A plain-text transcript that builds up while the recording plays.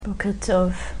בוקר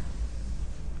טוב.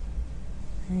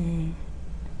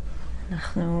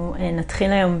 אנחנו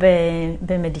נתחיל היום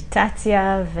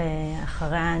במדיטציה,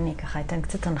 ואחריה אני ככה אתן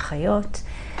קצת הנחיות.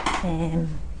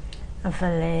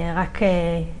 אבל רק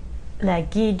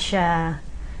להגיד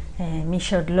שמי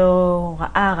שעוד לא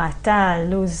ראתה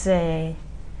לוז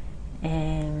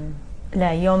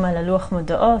להיום על הלוח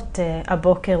מודעות,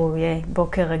 הבוקר הוא יהיה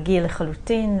בוקר רגיל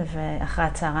לחלוטין, ואחרי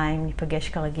הצהריים ניפגש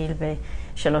כרגיל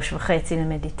ב3:30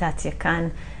 למדיטציה כאן,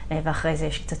 ואחרי זה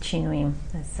יש קצת שינויים.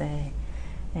 אז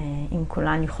אם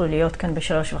כולן יוכלו להיות כאן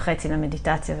ב3:30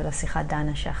 למדיטציה ולשיחת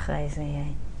דנה שאחרי זה יהיה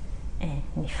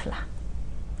נפלא.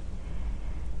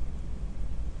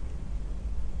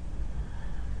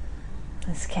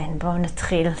 אז כן,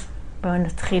 בואו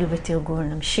נתחיל בתרגול,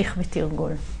 נמשיך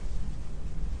בתרגול.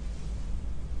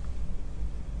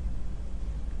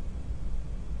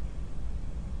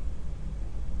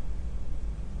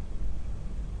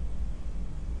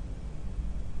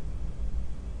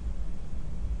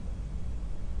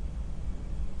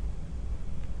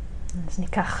 אז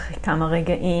ניקח כמה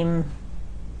רגעים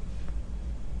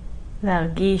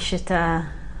להרגיש את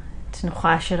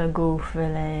התנוחה של הגוף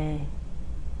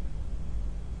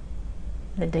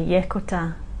ולדייק אותה.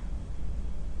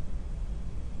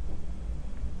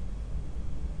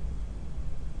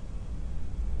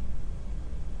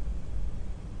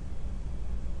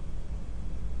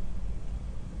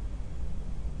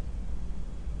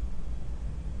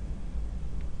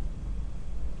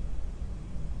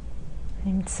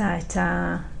 נמצא את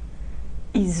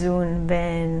האיזון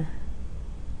בין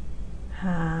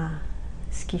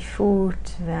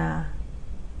הסקיפות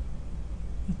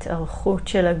וההתארכות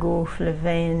של הגוף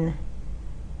לבין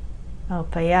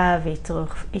הרפיה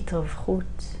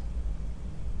והתרווחות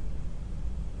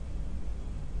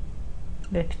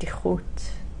בפתיחות.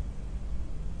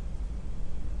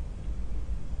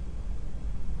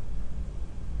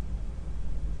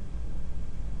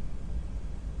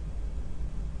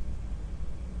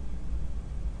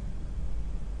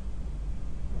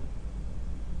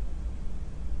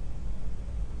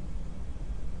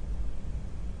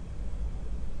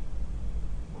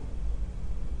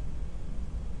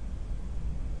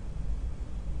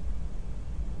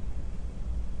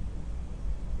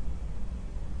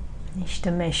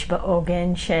 נשתמש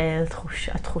בעוגן של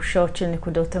התחושות של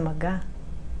נקודות המגע.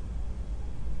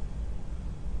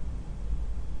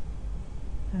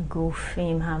 הגוף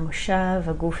עם המושב,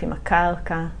 הגוף עם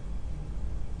הקרקע.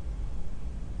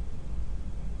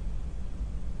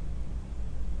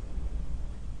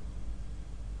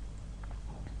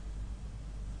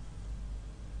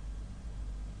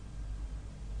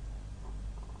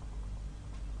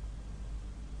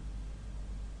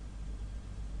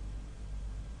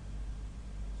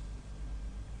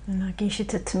 נרגיש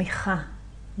את התמיכה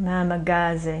מהמגע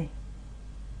הזה.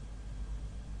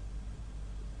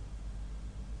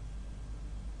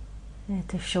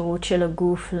 את האפשרות של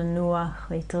הגוף לנוח,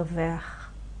 להתרווח.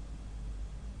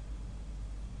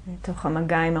 לתוך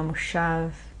המגע עם המושב.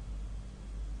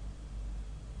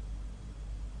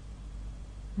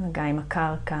 מגע עם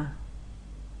הקרקע.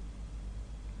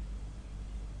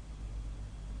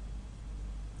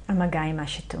 המגע עם מה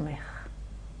שתומך.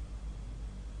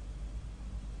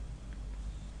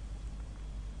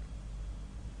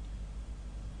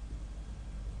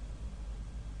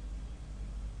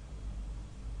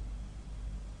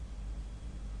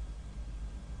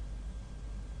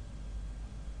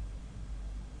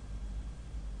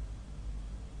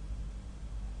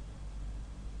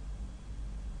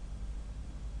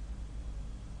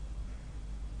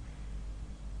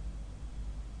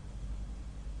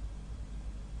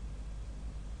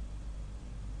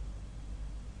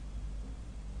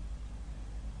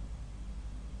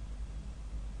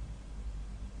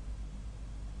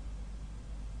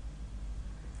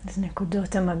 אז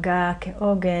נקודות המגע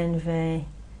כעוגן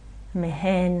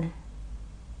ומהן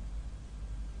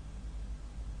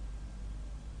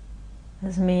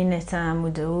נזמין את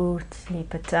המודעות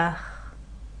להיפתח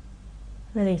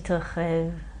ולהתרחב,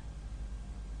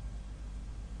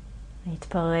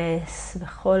 להתפרס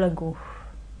בכל הגוף,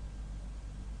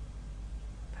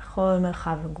 בכל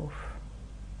מרחב הגוף.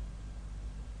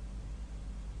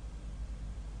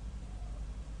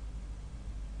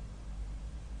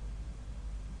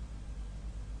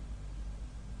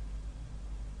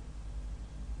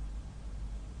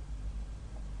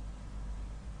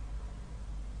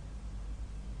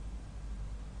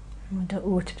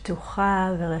 מודעות פתוחה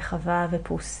ורחבה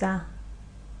ופרוסה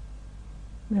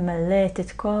ממלאת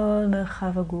את כל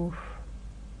מרחב הגוף,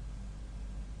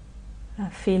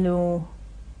 אפילו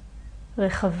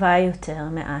רחבה יותר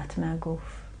מעט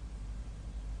מהגוף,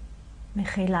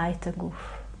 מכילה את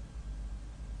הגוף.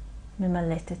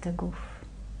 ממלאת את הגוף.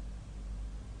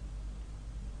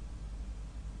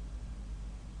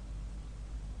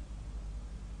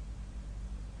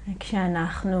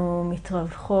 כשאנחנו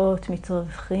מתרווחות,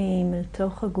 מתרווחים אל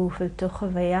תוך הגוף, אל תוך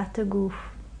חוויית הגוף,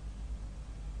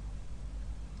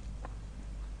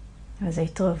 אז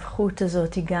ההתרווחות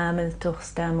הזאת היא גם אל תוך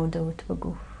שדה המודעות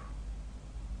בגוף.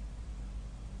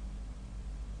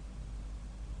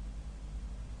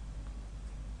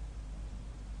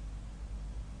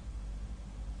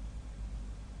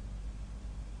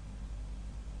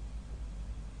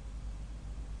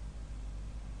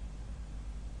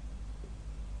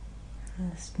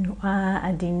 אז תנועה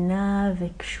עדינה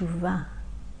וקשובה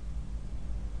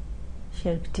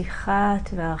של פתיחת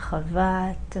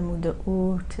והרחבת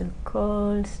המודעות אל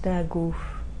כל שדה הגוף,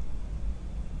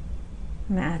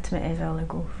 מעט מעבר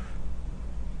לגוף.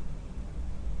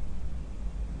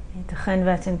 ייתכן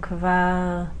ואתן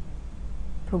כבר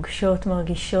פוגשות,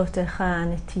 מרגישות איך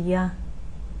הנטייה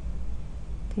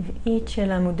טבעית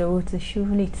של המודעות זה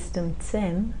שוב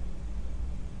להצטמצם.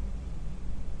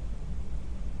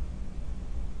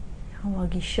 אנחנו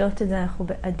מרגישות את זה, אנחנו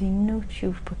בעדינות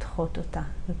שוב פותחות אותה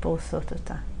ופורסות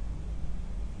אותה.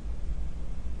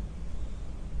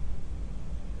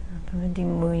 באמת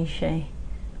דימוי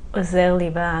שעוזר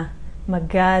לי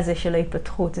במגע הזה של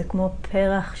ההיפתחות, זה כמו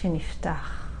פרח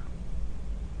שנפתח.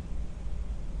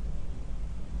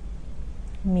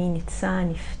 מניצה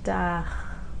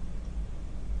נפתח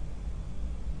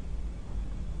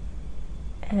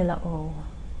אל האור.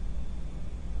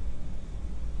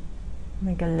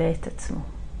 מגלה את עצמו.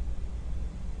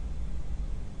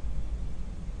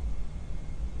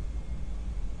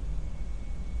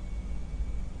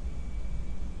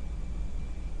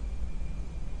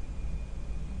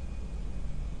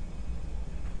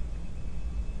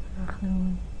 אנחנו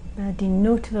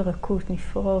בעדינות ורקות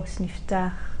נפרוס,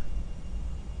 נפתח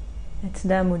את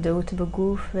שדה המודעות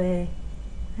בגוף,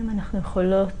 ואם אנחנו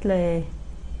יכולות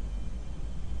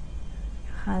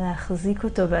להחזיק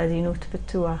אותו בעדינות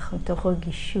פתוח, מתוך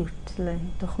רגישות,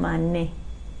 מתוך מענה.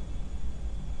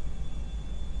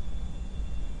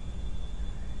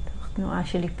 מתוך תנועה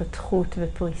של היפתחות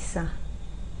ופריסה.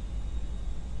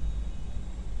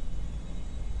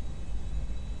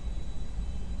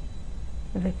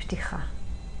 ופתיחה.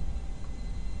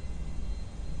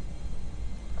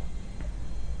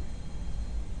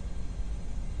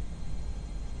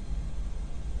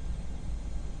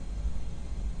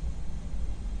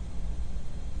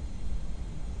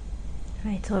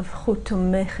 ההתרווחות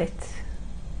תומכת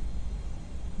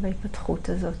בהתפתחות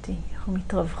הזאת. אנחנו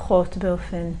מתרווחות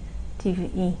באופן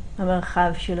טבעי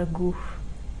במרחב של הגוף.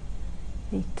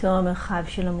 ואיתו המרחב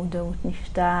של המודעות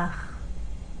נפתח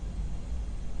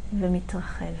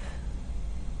ומתרחב.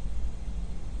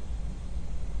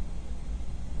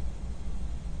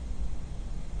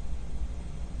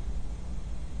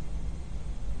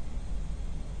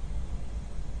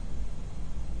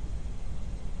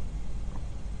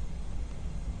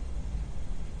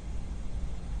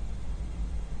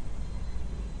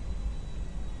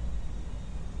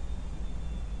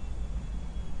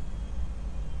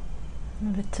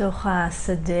 בתוך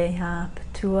השדה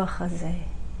הפתוח הזה,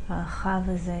 הרחב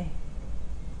הזה,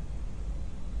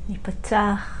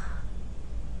 ניפתח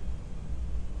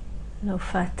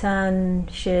להופעתן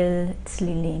של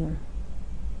צלילים.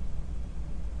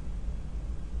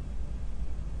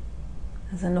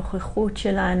 אז הנוכחות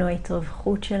שלנו,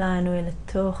 ההתרווחות שלנו אל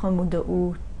תוך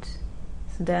המודעות,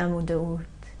 שדה המודעות,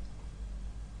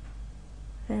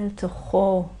 ואל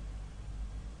תוכו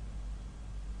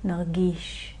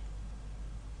נרגיש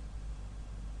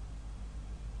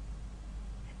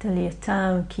את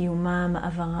עלייתם, קיומם,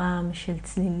 מעברם של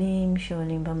צלילים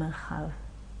שעולים במרחב.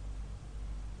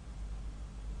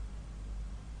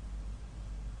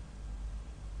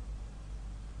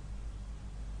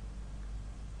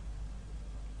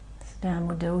 שדה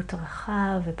המודעות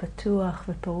רחב ופתוח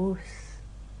ופרוס.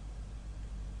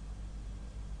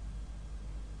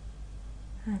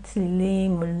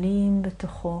 הצלילים עולים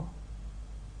בתוכו,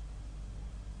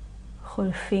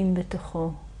 חולפים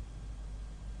בתוכו.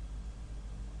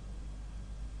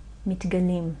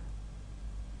 מתגלים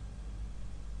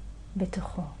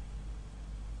בתוכו.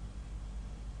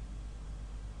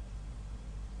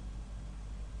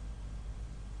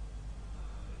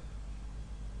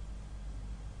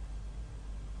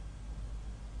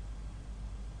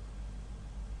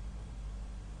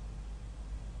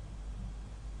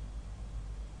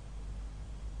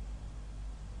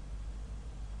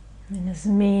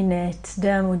 ונזמין את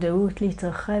שדה המודעות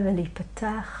להתרחב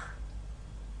ולהיפתח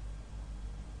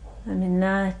על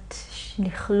מנת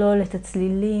לכלול את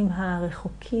הצלילים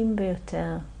הרחוקים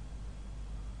ביותר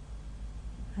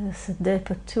שדה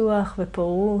פתוח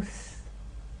ופרוס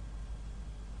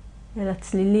אל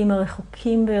הצלילים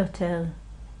הרחוקים ביותר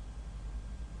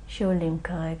שעולים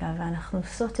כרגע, ואנחנו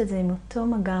עושות את זה עם אותו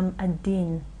מגע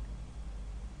עדין,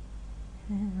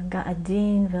 מגע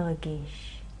עדין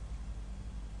ורגיש.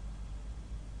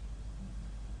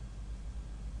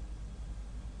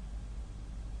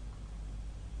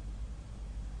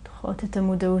 פותחות את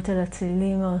המודעות על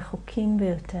הצלילים הרחוקים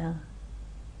ביותר.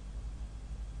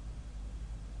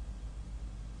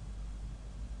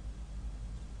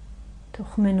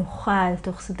 תוך מנוחה, אל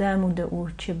תוך שדה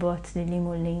המודעות שבו הצלילים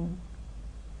עולים.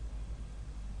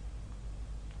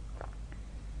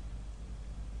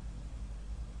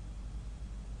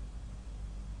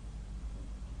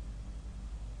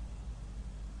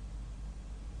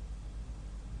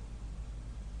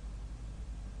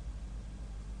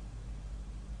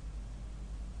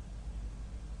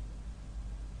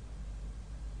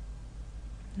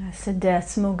 השדה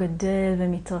עצמו גדל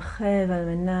ומתרחב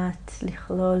על מנת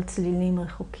לכלול צלילים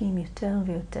רחוקים יותר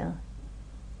ויותר.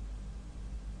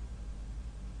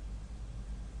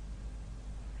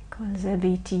 כל זה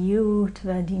באיטיות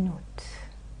ועדינות.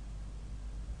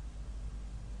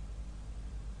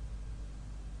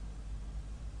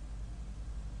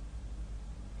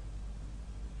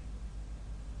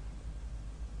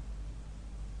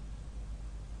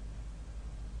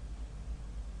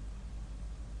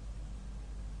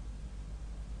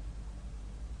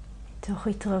 תוך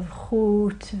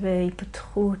התרווחות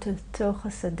והיפתחות אל תוך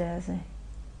השדה הזה.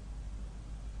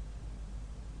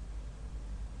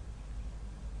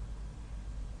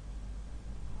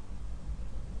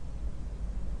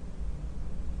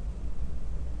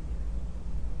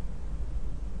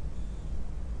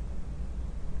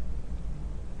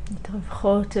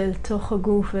 מתרווחות אל תוך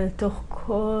הגוף ואל תוך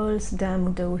כל שדה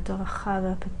המודעות הרחב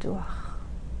והפתוח.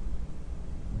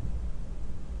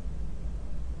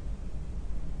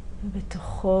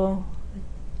 ובתוכו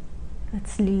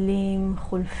הצלילים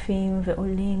חולפים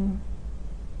ועולים.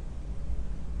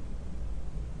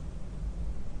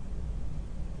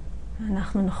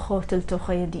 אנחנו נחות אל תוך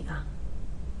הידיעה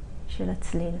של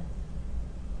הצליל.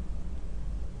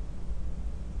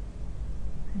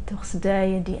 לתוך שדה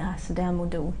הידיעה, שדה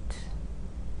המודעות.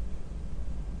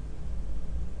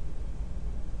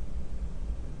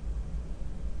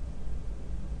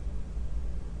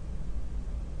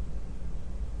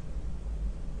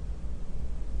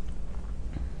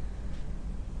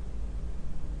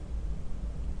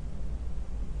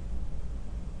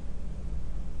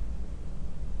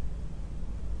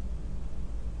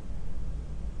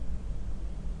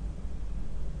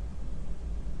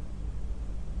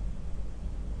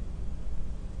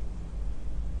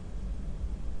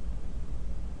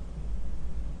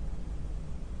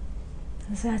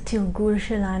 זה התרגול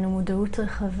שלנו, מודעות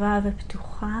רחבה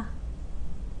ופתוחה,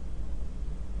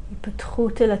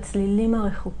 היפתחות אל הצלילים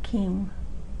הרחוקים.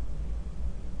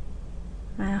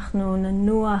 אנחנו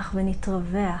ננוח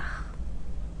ונתרווח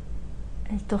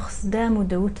אל תוך שדה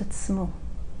המודעות עצמו.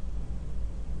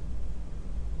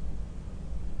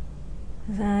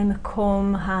 זה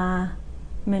מקום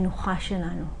המנוחה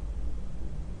שלנו.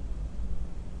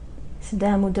 שדה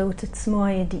המודעות עצמו,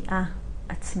 הידיעה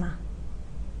עצמה.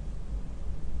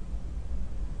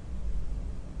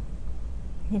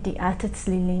 ידיעת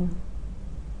הצלילים.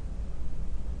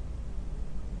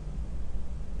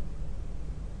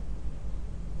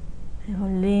 הם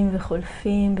עולים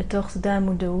וחולפים בתוך שדה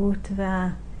המודעות,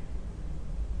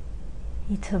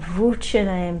 וההתהוות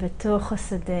שלהם בתוך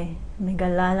השדה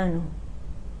מגלה לנו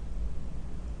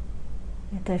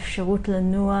את האפשרות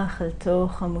לנוח אל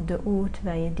תוך המודעות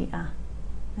והידיעה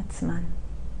עצמן.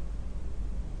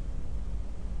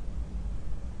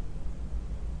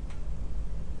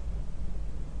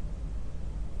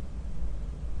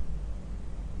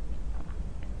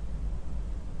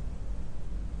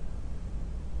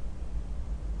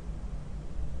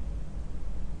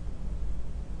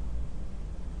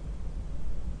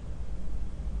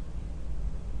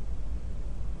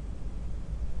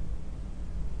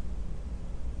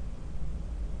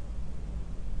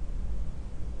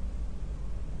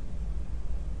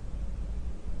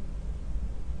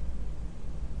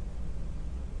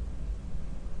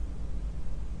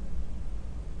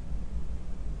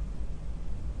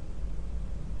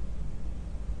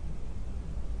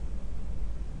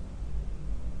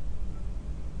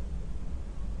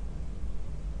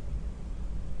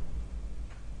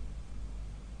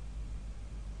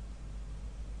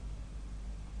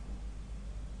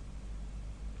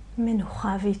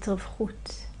 מנוחה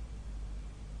והתרווחות.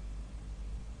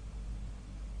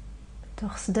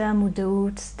 בתוך שדה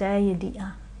המודעות, שדה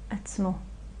הידיעה עצמו.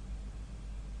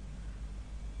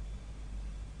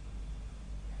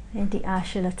 הידיעה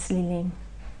של הצלילים,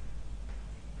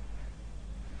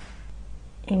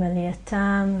 עם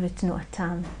עלייתם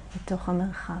ותנועתם בתוך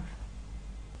המרחב.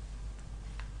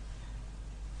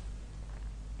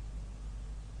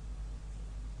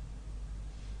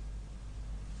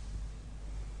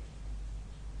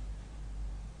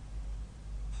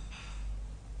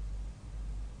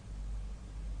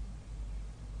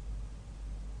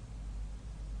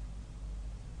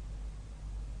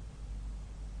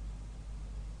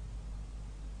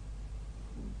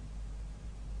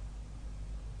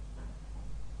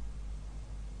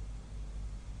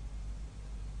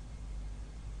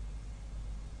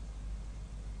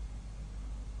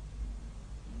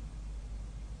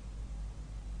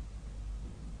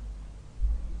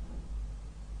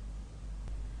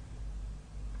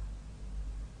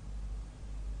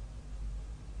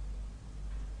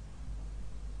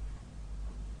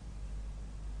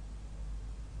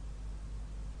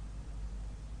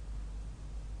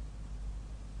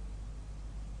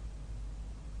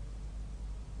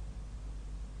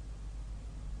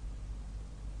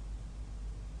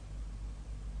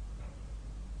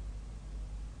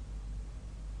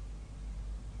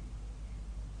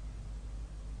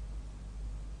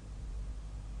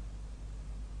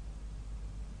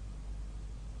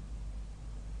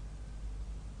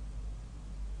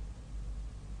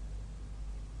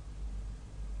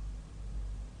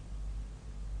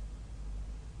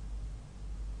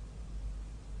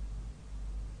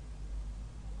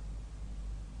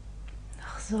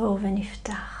 נחזור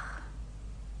ונפתח.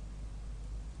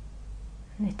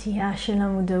 נטייה של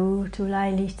המודעות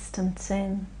אולי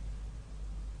להצטמצם.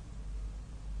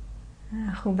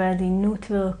 אנחנו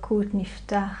בעדינות ורכות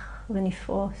נפתח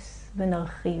ונפרוס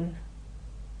ונרחיב.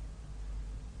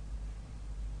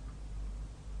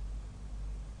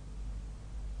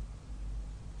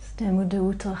 שדה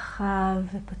מודעות רחב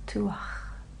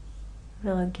ופתוח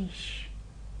ורגיש.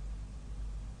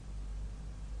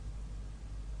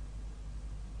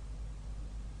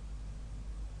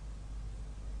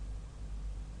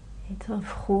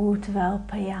 התרווחות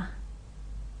והרפיה.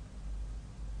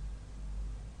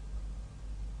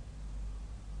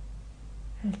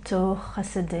 אל תוך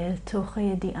השדה, אל תוך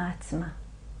הידיעה עצמה.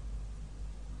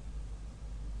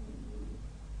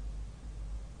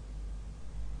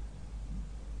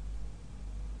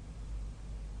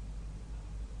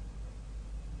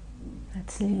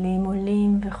 הצלילים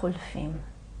עולים וחולפים.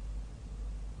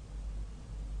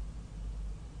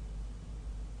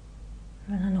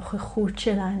 והנוכחות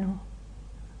שלנו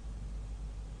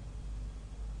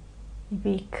היא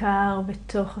בעיקר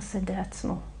בתוך השדה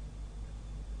עצמו,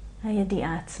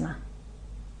 הידיעה עצמה.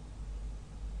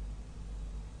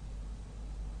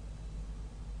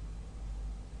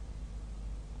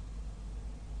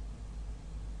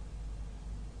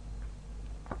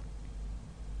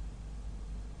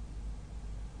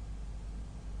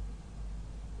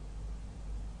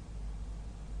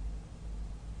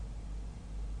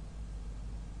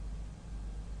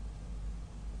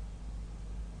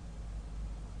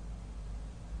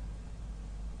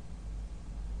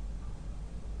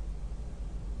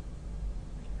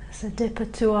 שדה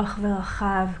פתוח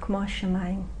ורחב כמו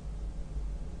השמיים,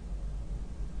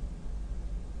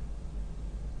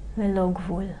 ללא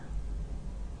גבול.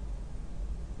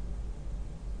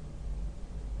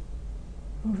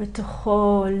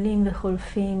 ובתוכו עולים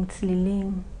וחולפים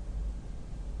צלילים,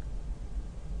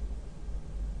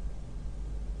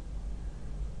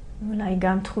 ואולי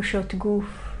גם תחושות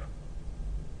גוף.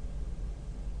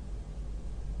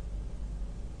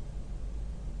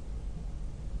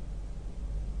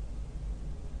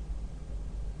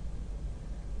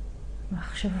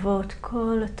 מחשבות,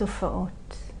 כל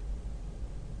התופעות.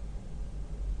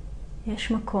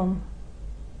 יש מקום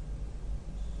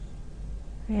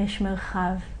ויש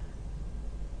מרחב.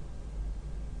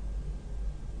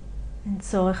 אין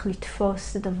צורך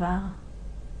לתפוס דבר.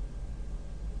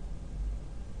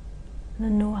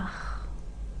 לנוח,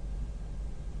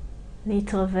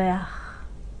 להתרווח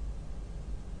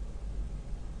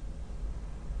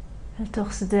אל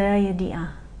תוך שדה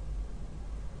הידיעה.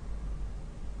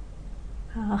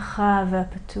 הרחב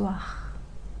והפתוח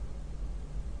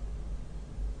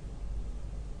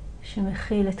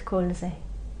שמכיל את כל זה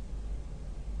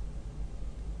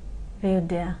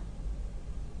ויודע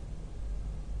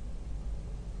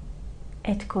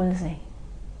את כל זה.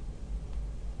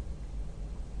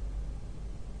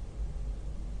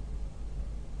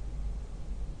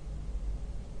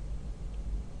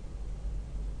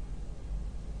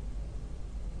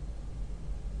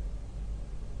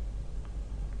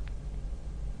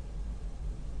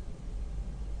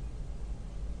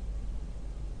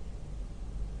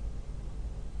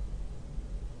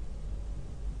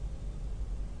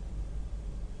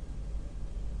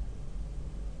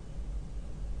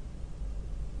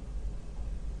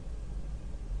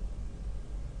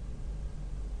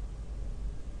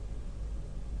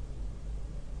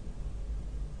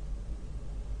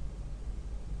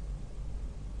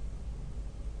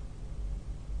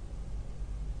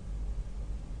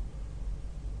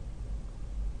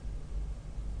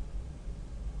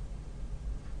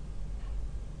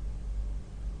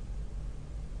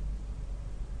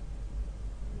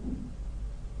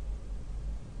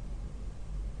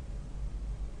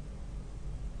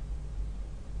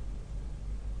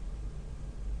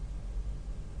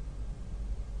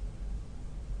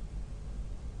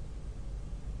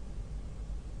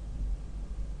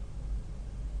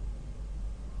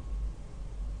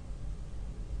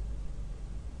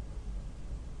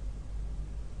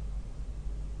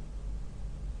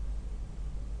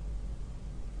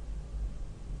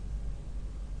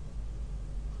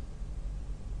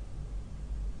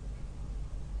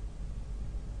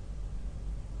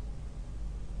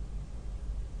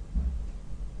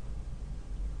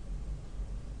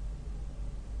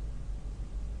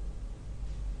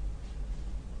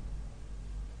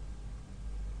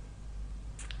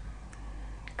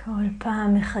 כל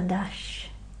פעם מחדש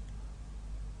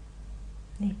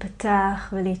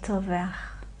להיפתח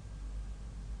ולהתרווח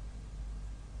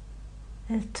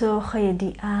אל תוך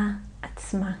הידיעה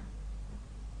עצמה,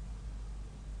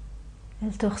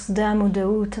 אל תוך שדה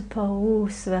המודעות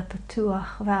הפרוס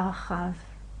והפתוח והרחב.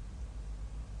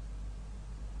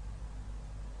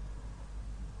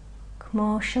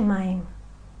 כמו שמיים,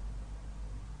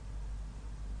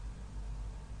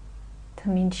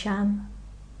 תמיד שם,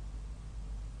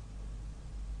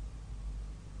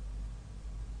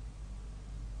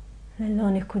 ללא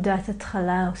נקודת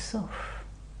התחלה או סוף.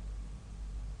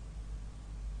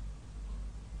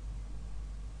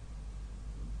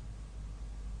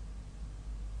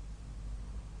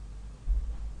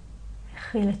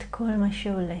 מכיל את כל מה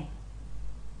שעולה.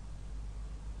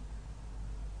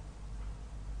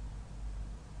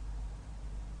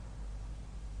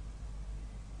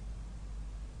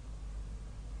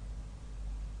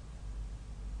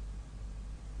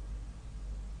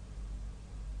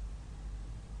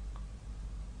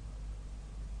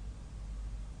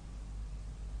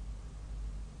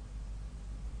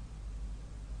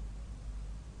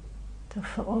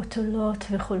 תופעות עולות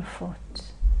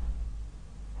וחולפות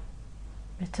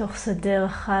בתוך שדה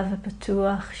רחב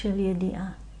ופתוח של ידיעה.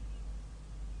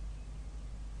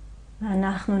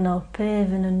 ואנחנו נרפה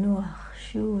וננוח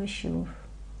שוב ושוב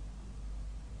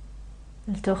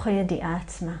אל תוך הידיעה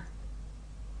עצמה,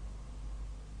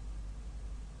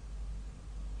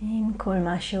 עם כל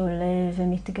מה שעולה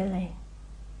ומתגלה,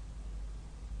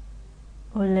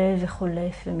 עולה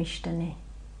וחולף ומשתנה.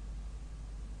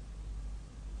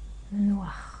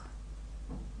 נוח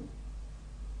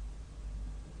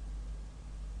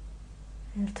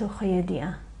אל תוך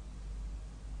הידיעה,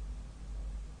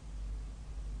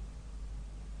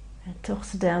 אל תוך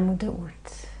שדה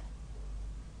המודעות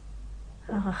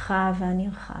הרחב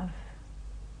והנרחב.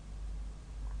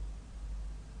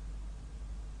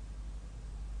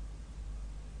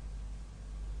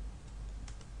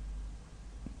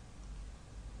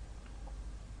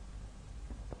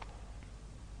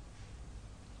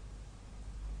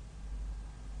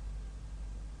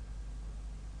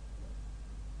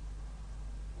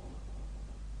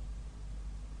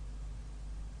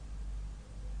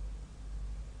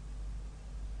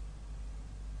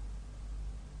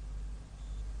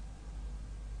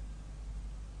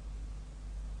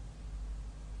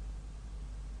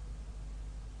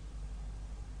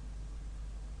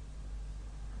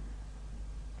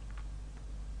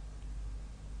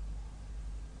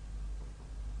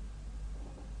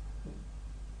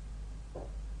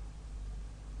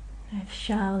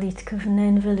 אפשר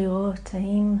להתכוונן ולראות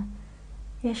האם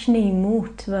יש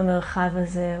נעימות במרחב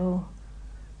הזה או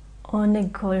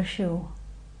עונג כלשהו.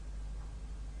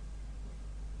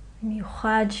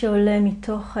 מיוחד שעולה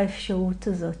מתוך האפשרות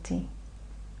הזאת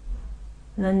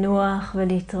לנוח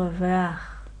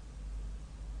ולהתרווח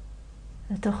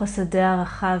לתוך השדה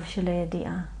הרחב של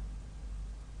הידיעה.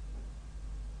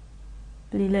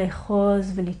 בלי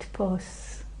לאחוז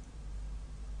ולתפוס.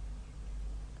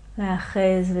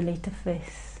 להאחז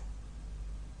ולהתאפס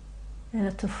אל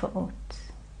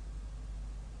התופעות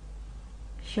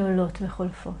שעולות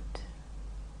וחולפות.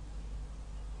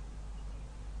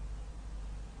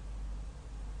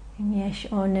 אם יש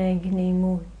עונג,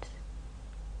 נעימות,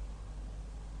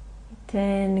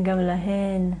 ניתן גם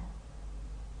להן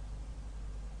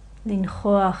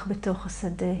לנחוח בתוך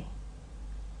השדה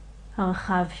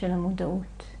הרחב של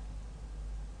המודעות.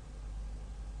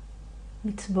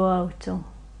 לצבוע אותו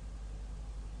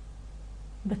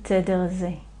בתדר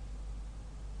הזה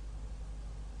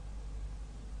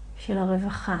של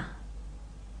הרווחה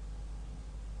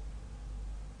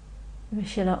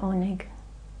ושל העונג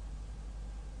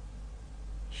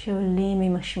שעולים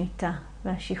עם השמיטה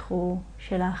והשחרור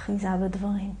של האחיזה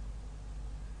בדברים,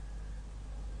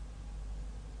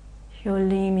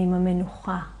 שעולים עם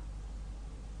המנוחה,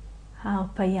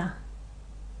 ההרפיה,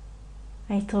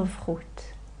 ההתרווחות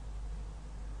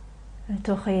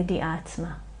לתוך הידיעה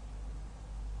עצמה.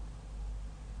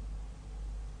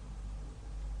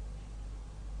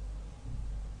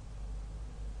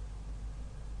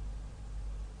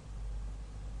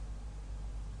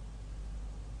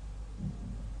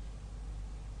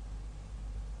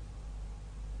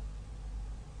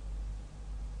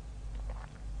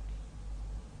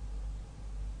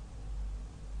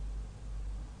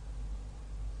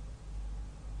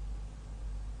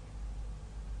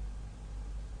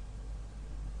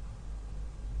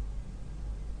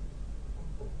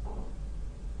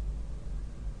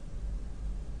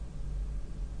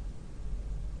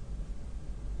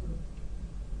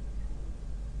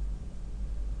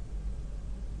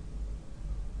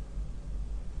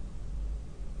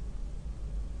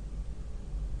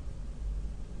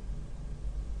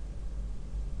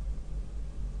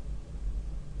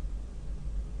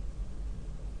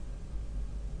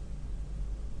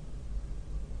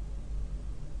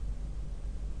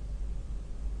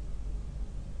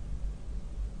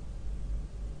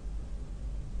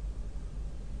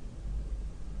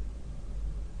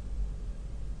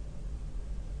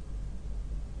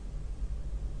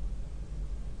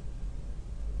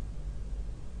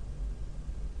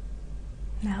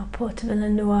 להרפות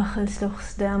ולנוח אל תוך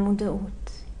שדה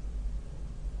המודעות,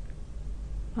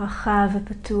 רחב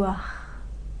ופתוח,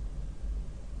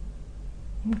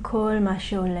 עם כל מה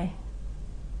שעולה.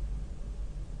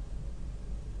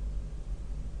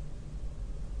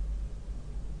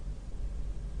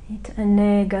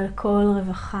 התענג על כל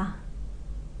רווחה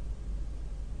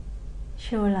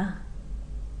שעולה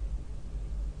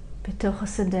בתוך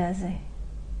השדה הזה,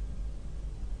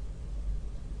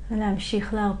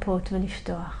 ולהמשיך להרפות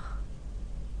ולפתוח.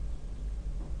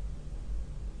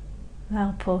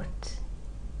 להרפות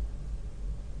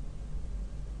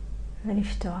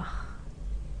ולפתוח.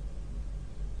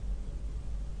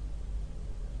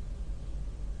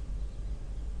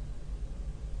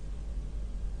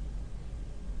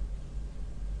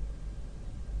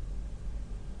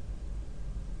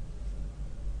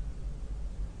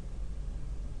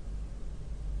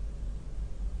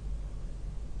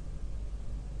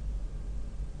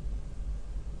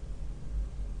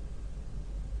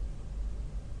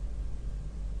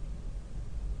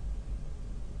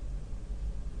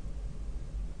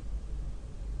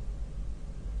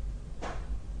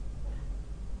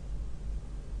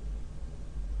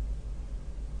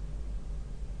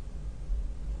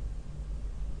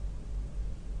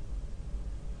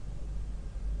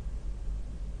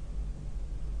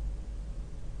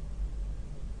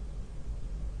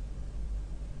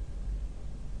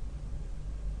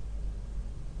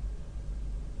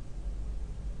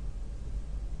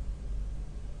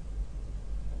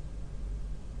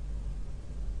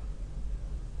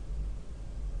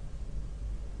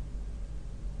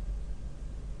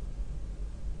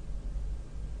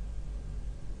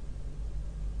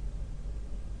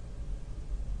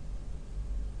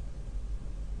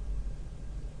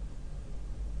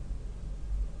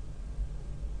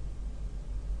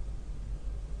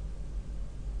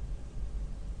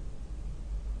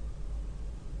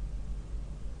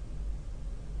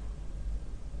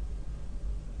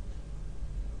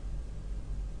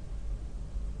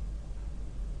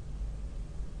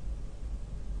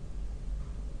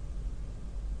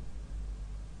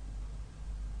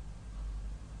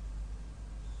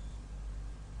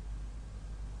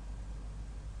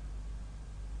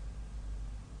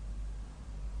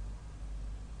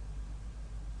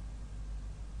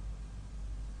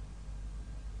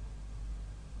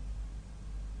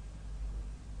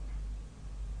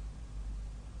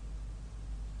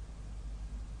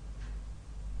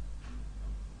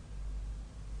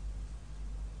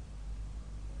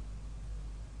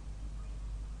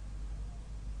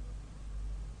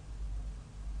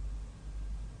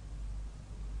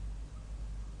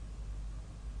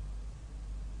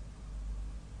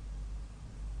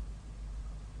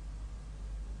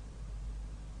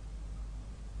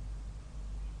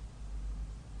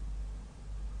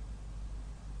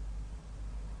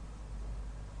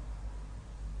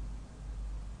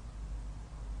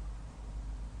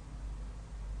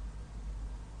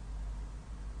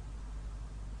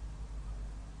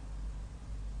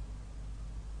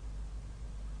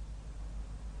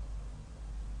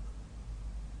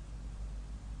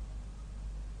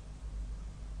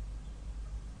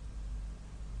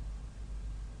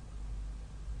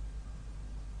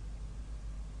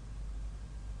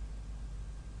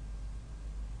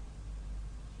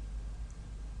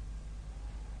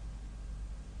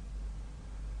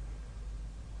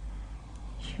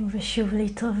 שוב ושוב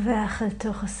להתרווח אל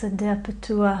תוך השדה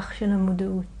הפתוח של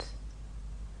המודעות,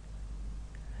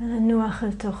 ולנוח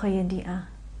אל תוך הידיעה.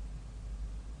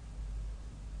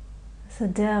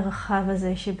 השדה הרחב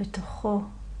הזה שבתוכו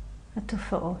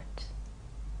התופעות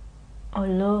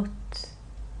עולות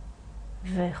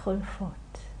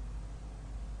וחולפות.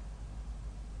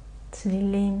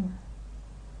 צלילים,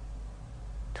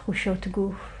 תחושות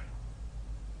גוף,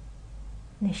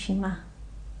 נשימה.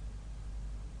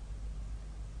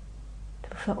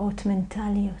 תופעות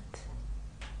מנטליות.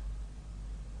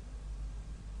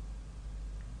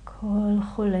 כל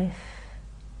חולף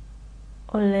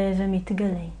עולה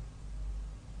ומתגלה.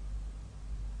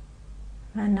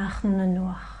 ואנחנו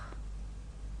ננוח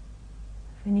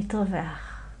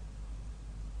ונתרווח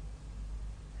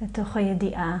לתוך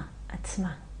הידיעה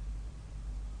עצמה.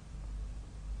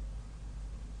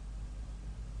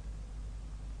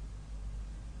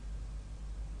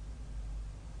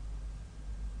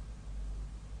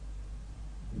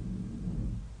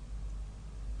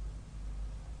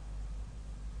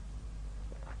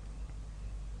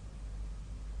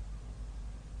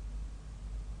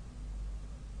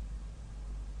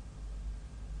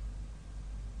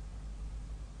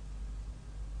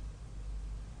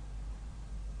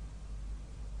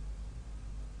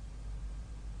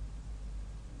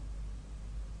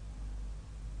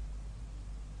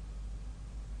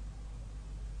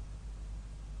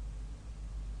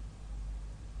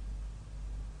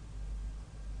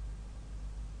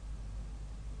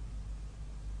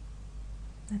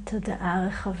 התודעה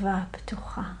רחבה,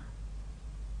 פתוחה,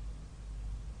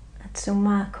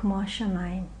 עצומה כמו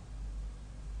השמיים.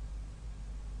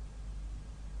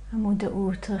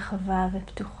 המודעות רחבה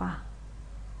ופתוחה,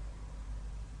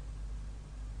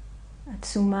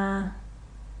 עצומה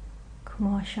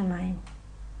כמו השמיים.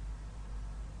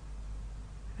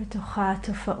 בתוכה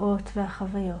התופעות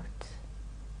והחוויות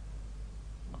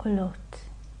עולות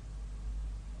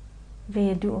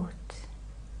וידועות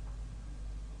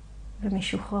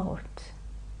ומשוחררות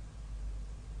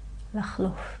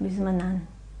לחלוף בזמנן,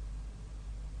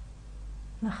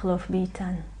 לחלוף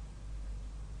בעיתן.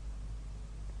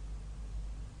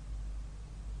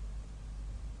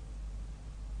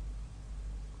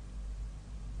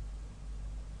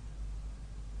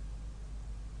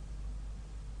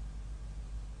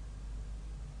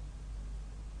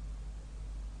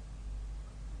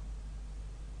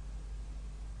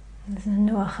 אז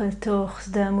ננוח אל תוך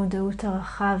שדה המודעות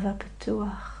הרחב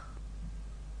והפתוח.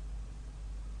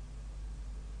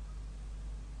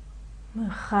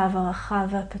 מרחב הרחב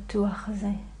והפתוח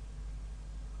הזה.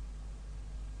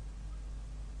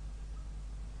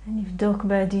 נבדוק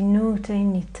בעדינות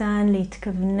האם ניתן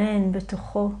להתכוונן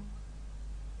בתוכו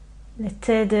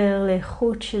לתדר,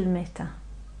 לאיכות של מטה.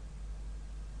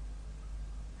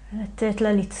 ולתת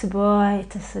לה לצבוע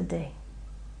את השדה.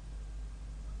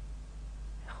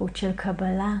 איכות של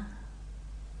קבלה,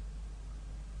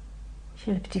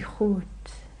 של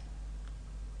פתיחות,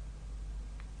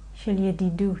 של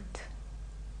ידידות,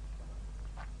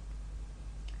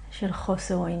 של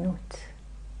חוסר עוינות.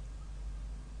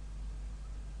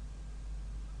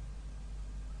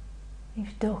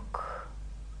 נבדוק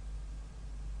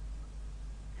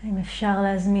האם אפשר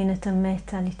להזמין את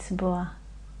המטה לצבוע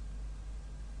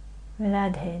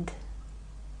ולהדהד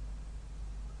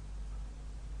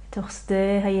בתוך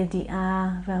שדה הידיעה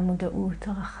והמודעות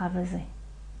הרחב הזה,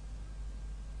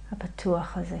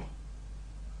 הפתוח הזה.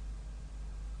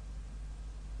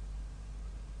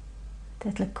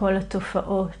 לתת לכל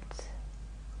התופעות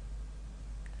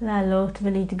לעלות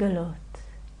ולהתגלות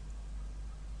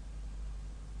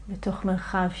בתוך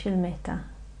מרחב של מטה,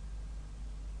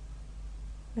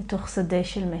 בתוך שדה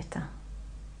של מטה.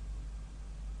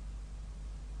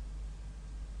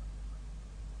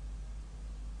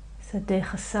 שדה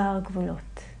חסר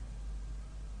גבולות,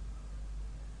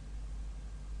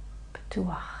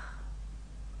 פתוח,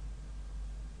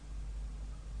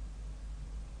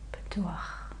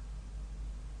 פתוח.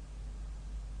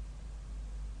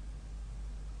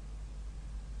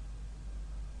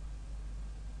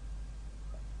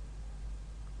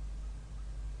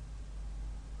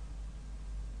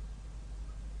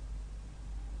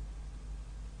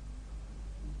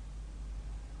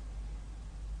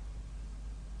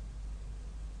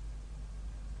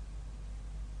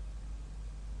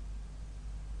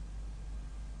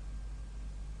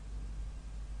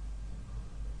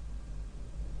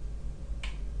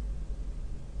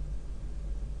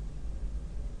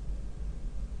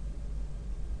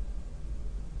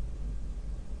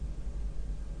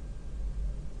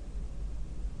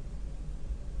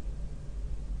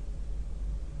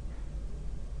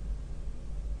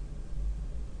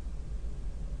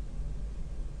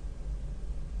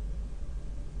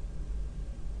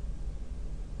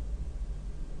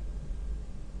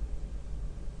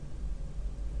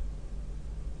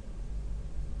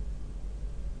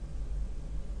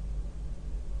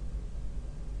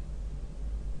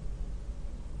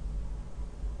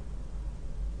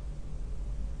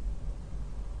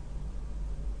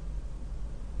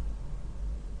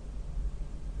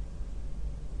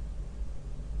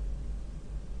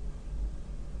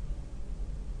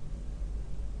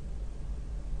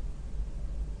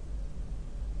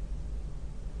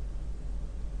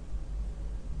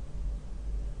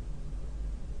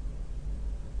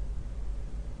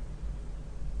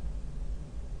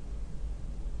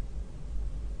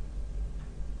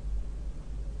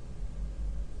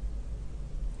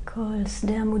 כל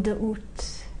שדה המודעות,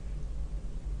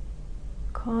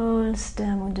 כל שדה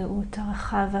המודעות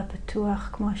הרחב והפתוח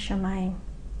כמו השמיים,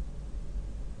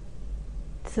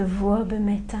 צבוע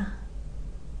במטה,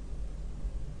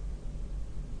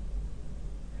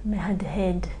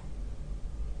 מהדהד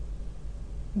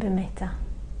במטה,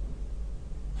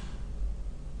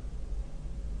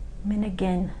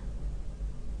 מנגן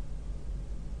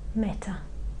מטה,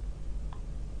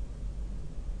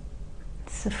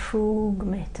 ספוג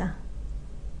מטה.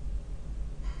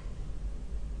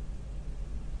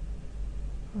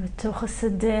 ובתוך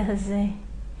השדה הזה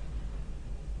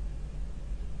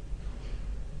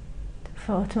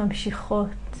תופעות ממשיכות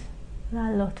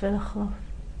לעלות ולחלוף.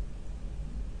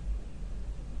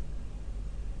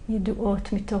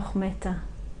 ידועות מתוך מטה,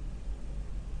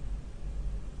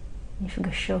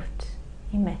 נפגשות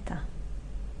עם מטה.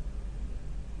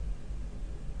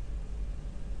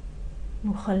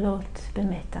 מוכלות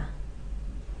במטה.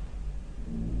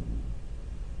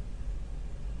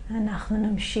 אנחנו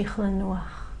נמשיך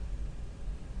לנוח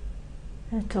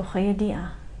לתוך הידיעה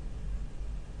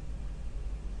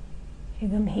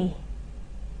שגם היא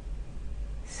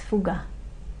ספוגה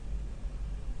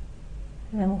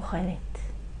ומוכלת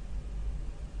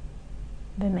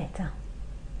במטה.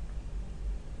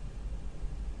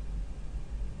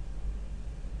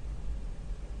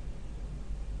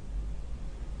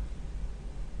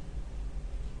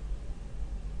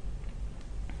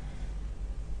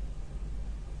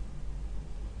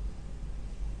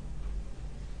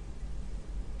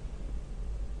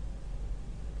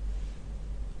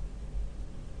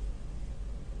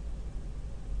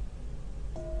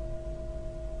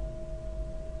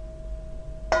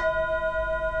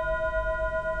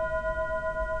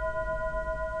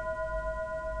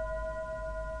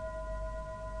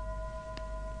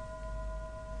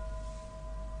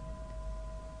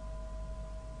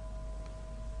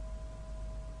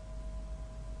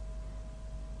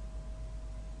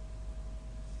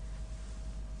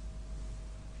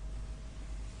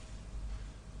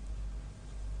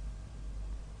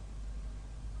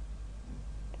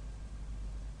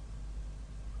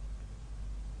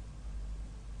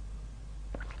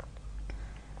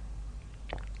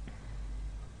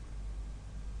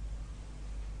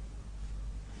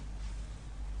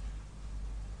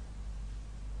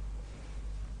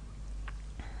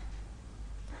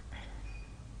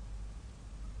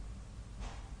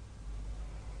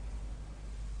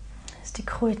 אז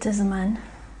תיקחו את הזמן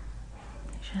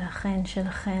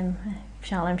שלכם.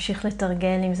 אפשר להמשיך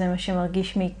לתרגל אם זה מה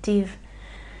שמרגיש מיטיב.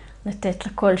 לתת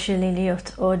לקול שלי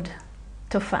להיות עוד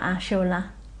תופעה שעולה.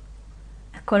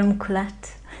 הכל מוקלט.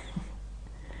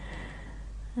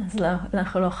 אז לא,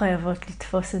 אנחנו לא חייבות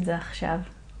לתפוס את זה עכשיו.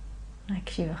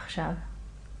 להקשיב עכשיו.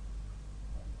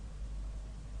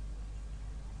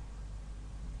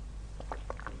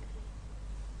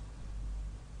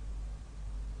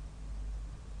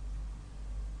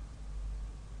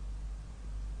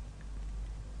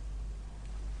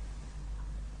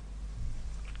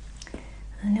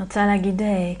 אני רוצה להגיד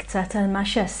קצת על מה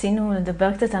שעשינו,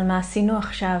 לדבר קצת על מה עשינו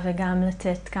עכשיו וגם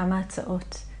לתת כמה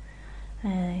הצעות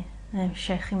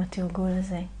להמשך עם התרגול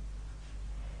הזה.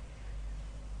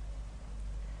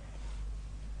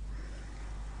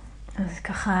 אז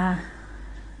ככה,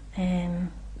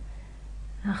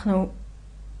 אנחנו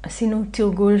עשינו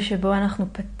תרגול שבו אנחנו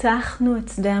פתחנו את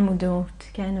שדה המודעות,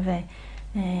 כן?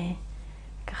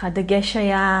 וככה הדגש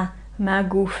היה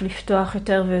מהגוף לפתוח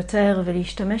יותר ויותר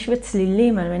ולהשתמש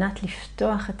בצלילים על מנת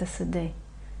לפתוח את השדה.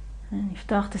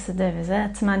 לפתוח את השדה, וזה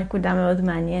עצמה נקודה מאוד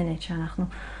מעניינת, שאנחנו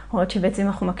רואות שבעצם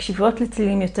אנחנו מקשיבות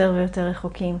לצלילים יותר ויותר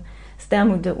רחוקים. שדה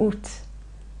המודעות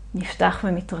נפתח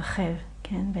ומתרחב,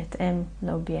 כן? בהתאם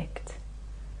לאובייקט.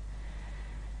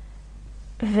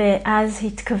 ואז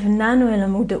התכווננו אל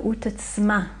המודעות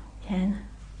עצמה, כן?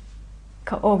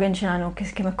 כעוגן שלנו,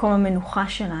 כמקום המנוחה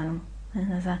שלנו.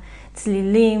 אז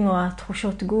הצלילים או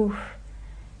התחושות גוף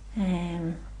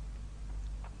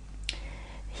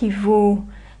היוו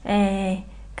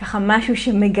ככה משהו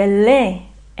שמגלה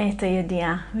את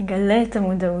הידיעה, מגלה את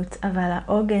המודעות, אבל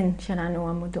העוגן שלנו הוא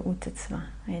המודעות עצמה,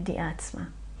 הידיעה עצמה.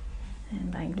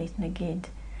 באנגלית נגיד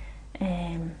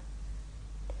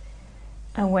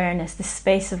awareness, the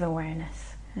space of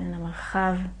awareness,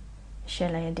 המרחב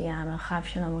של הידיעה, המרחב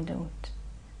של המודעות.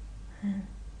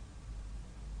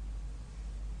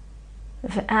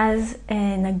 ואז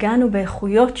נגענו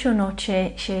באיכויות שונות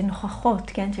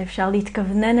שנוכחות, כן? שאפשר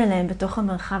להתכוונן אליהן בתוך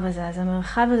המרחב הזה. אז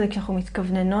המרחב הזה, כשאנחנו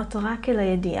מתכווננות רק אל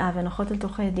הידיעה ונוחות אל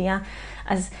תוך הידיעה,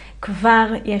 אז כבר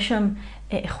יש שם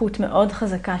איכות מאוד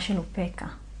חזקה של אופקה.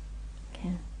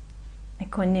 כן?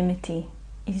 אקונימיטי,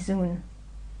 איזון.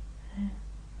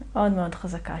 מאוד מאוד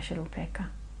חזקה של אופקה.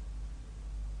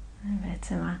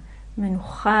 בעצם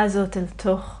המנוחה הזאת אל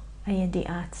תוך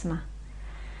הידיעה עצמה.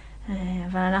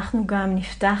 אבל אנחנו גם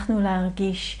נפתחנו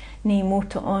להרגיש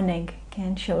נעימות או עונג,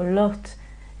 כן? שעולות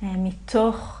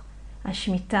מתוך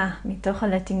השמיטה, מתוך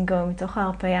ה-letting go, מתוך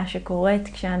ההרפאיה שקורית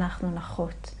כשאנחנו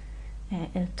נחות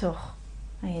אל תוך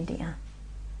הידיעה.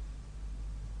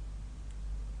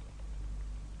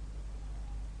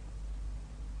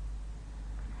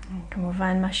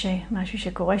 כמובן משהו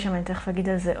שקורה שם, אני תכף אגיד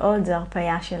על זה עוד, זה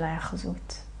הרפאיה של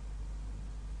ההיאחזות.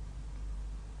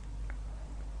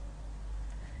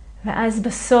 ואז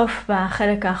בסוף,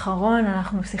 בחלק האחרון,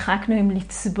 אנחנו שיחקנו עם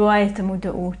לצבוע את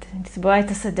המודעות, לצבוע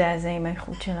את השדה הזה עם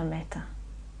האיכות של המטה.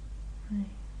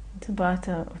 לצבוע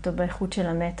אותו באיכות של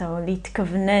המטה, או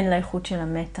להתכוונן לאיכות של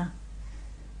המטה.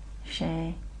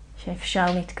 שאפשר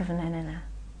להתכוונן אליה.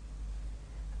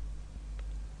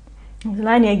 אז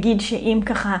אולי אני אגיד שאם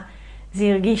ככה זה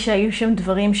הרגיש שהיו שם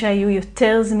דברים שהיו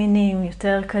יותר זמינים,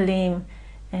 יותר קלים,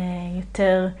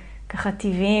 יותר ככה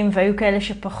טבעיים, והיו כאלה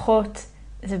שפחות,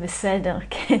 זה בסדר,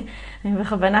 כן? אני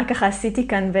בכוונה ככה עשיתי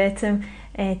כאן בעצם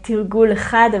תרגול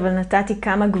אחד, אבל נתתי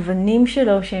כמה גוונים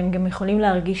שלו שהם גם יכולים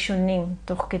להרגיש שונים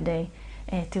תוך כדי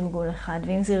תרגול אחד.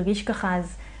 ואם זה הרגיש ככה,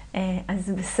 אז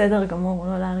זה בסדר גמור,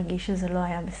 לא להרגיש שזה לא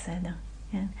היה בסדר.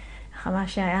 כן? מה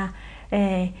שהיה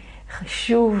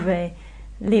חשוב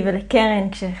לי ולקרן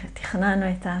כשתכננו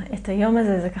את היום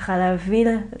הזה, זה ככה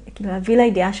להביא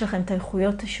לידיעה שלכם את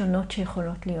האיכויות השונות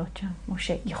שיכולות להיות שם, או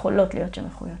שיכולות להיות שם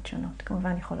איכויות שונות,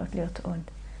 כמובן יכולות להיות עוד.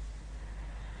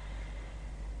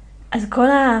 אז כל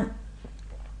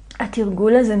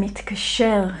התרגול הזה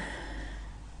מתקשר,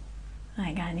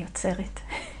 רגע, אני עוצרת.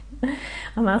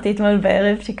 אמרתי אתמול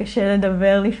בערב שקשה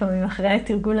לדבר לפעמים, אחרי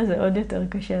התרגול הזה עוד יותר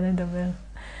קשה לדבר.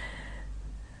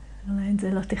 אולי את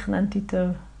זה לא תכננתי טוב.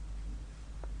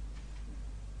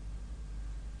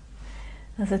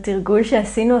 אז התרגול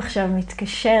שעשינו עכשיו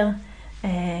מתקשר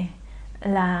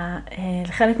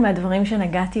לחלק מהדברים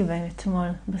שנגעתי בהם אתמול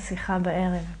בשיחה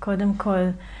בערב. קודם כל,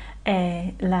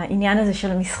 לעניין הזה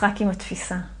של המשחק עם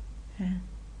התפיסה.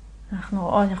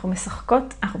 אנחנו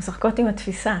משחקות עם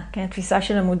התפיסה, כן? התפיסה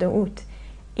של המודעות.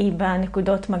 היא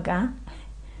בנקודות מגע,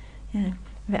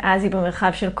 ואז היא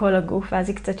במרחב של כל הגוף, ואז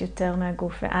היא קצת יותר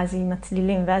מהגוף, ואז היא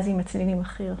מצלילים, ואז היא מצלילים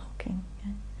הכי רחוקים.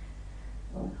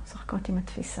 משחקות עם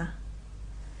התפיסה.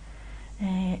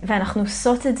 ואנחנו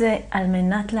עושות את זה על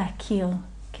מנת להכיר,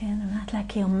 כן? על מנת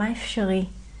להכיר מה אפשרי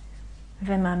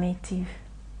ומה מיטיב.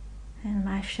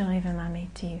 מה אפשרי ומה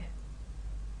מיטיב.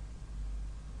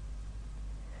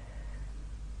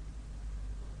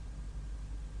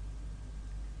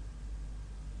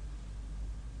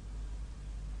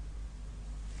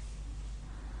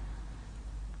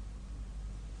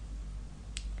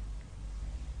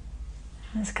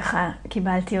 אז ככה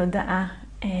קיבלתי הודעה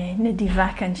נדיבה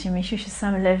כאן, שמישהו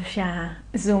ששם לב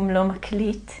שהזום לא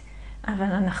מקליט, אבל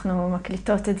אנחנו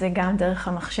מקליטות את זה גם דרך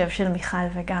המחשב של מיכל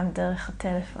וגם דרך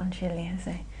הטלפון שלי, אז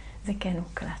זה כן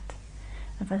מוקלט.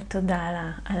 אבל תודה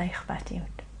על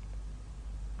האכפתיות.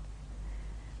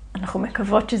 אנחנו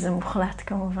מקוות שזה מוחלט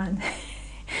כמובן,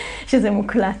 שזה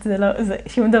מוקלט,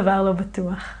 שום דבר לא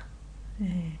בטוח.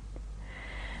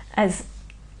 אז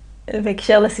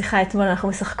בהקשר לשיחה אתמול, אנחנו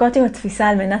משחקות עם התפיסה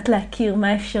על מנת להכיר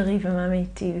מה אפשרי ומה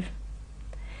מיטיב.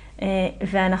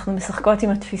 ואנחנו משחקות עם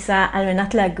התפיסה על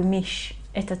מנת להגמיש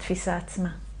את התפיסה עצמה,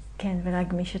 כן,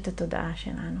 ולהגמיש את התודעה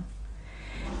שלנו.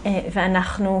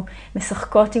 ואנחנו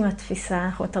משחקות עם התפיסה,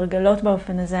 אנחנו מתרגלות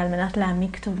באופן הזה על מנת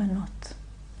להעמיק תובנות.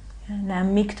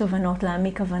 להעמיק תובנות,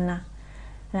 להעמיק הבנה,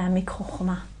 להעמיק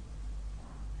חוכמה.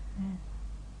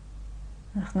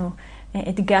 אנחנו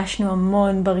הדגשנו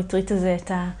המון בריטריט הזה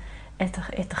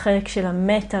את החלק של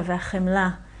המטה והחמלה,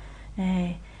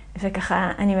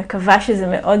 וככה אני מקווה שזה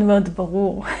מאוד מאוד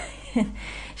ברור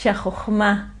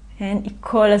שהחוכמה, כן, היא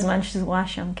כל הזמן שזורה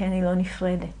שם, כן, היא לא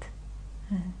נפרדת.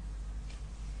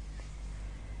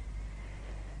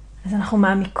 אז אנחנו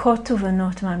מעמיקות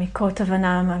תובנות, מעמיקות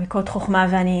הבנה, מעמיקות חוכמה,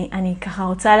 ואני ככה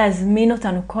רוצה להזמין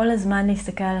אותנו כל הזמן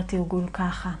להסתכל על התרגול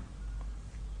ככה.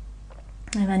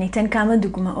 ואני אתן כמה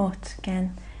דוגמאות, כן,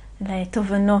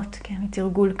 לתובנות, כן,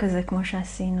 מתרגול כזה כמו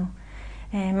שעשינו.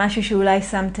 משהו שאולי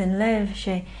שמתן לב,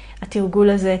 שהתרגול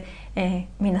הזה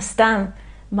מן הסתם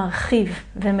מרחיב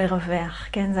ומרווח,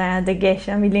 כן, זה היה הדגש,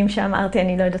 המילים שאמרתי,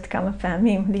 אני לא יודעת כמה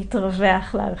פעמים,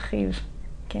 להתרווח, להרחיב,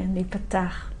 כן,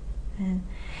 להיפתח. כן.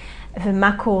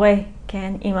 ומה קורה,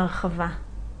 כן, עם הרחבה,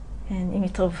 כן, עם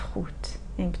התרווחות,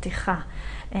 עם פתיחה.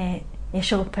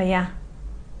 יש הרפיה.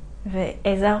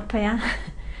 ואיזה הרפיה?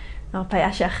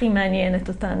 הרפיה שהכי מעניינת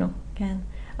אותנו, כן?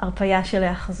 הרפיה של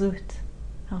האחזות,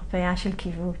 הרפיה של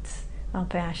קיבוץ,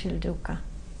 הרפיה של דוקה.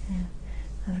 כן?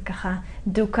 אז ככה,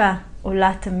 דוקה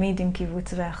עולה תמיד עם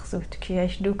קיבוץ והאחזות.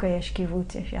 כשיש דוקה יש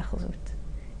קיבוץ, יש האחזות.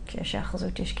 כשיש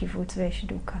האחזות יש קיבוץ ויש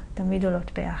דוקה. תמיד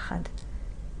עולות ביחד.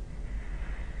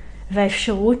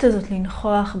 והאפשרות הזאת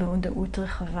לנכוח במודעות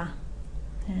רחבה.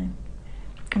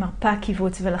 מרפא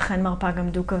קיבוץ ולכן מרפא גם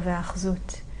דוקה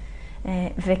והאחזות.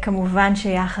 וכמובן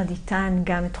שיחד איתן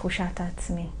גם את תחושת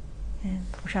העצמי.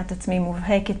 תחושת עצמי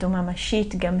מובהקת או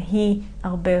ממשית, גם היא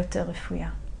הרבה יותר רפויה.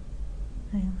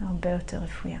 הרבה יותר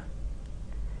רפויה.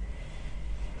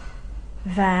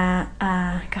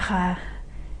 וככה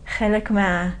חלק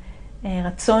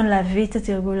מהרצון להביא את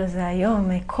התרגול הזה היום,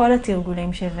 כל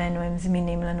התרגולים שהבאנו הם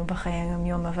זמינים לנו בחיי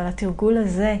היום-יום, אבל התרגול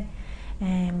הזה,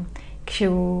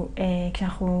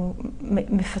 כשאנחנו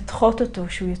מפתחות אותו,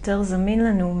 שהוא יותר זמין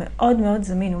לנו, הוא מאוד מאוד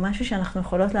זמין, הוא משהו שאנחנו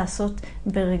יכולות לעשות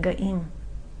ברגעים,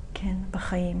 כן,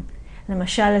 בחיים.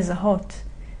 למשל, לזהות.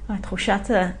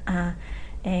 התחושת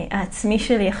העצמי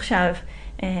שלי עכשיו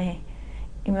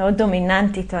היא מאוד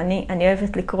דומיננטית, או אני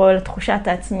אוהבת לקרוא לתחושת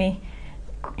העצמי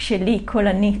שלי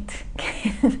קולנית.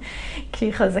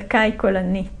 כשהיא חזקה היא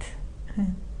קולנית.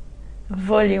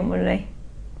 הווליום עולה.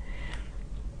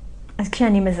 אז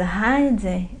כשאני מזהה את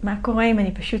זה, מה קורה אם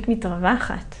אני פשוט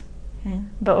מתרווחת?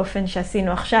 באופן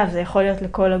שעשינו עכשיו, זה יכול להיות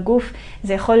לכל הגוף,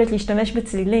 זה יכול להיות להשתמש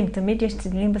בצלילים, תמיד יש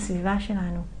צלילים בסביבה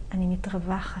שלנו. אני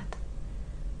מתרווחת.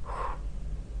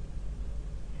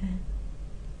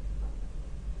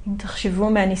 אם תחשבו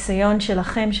מהניסיון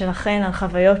שלכן, על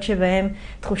חוויות שבהן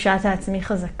תחושת העצמי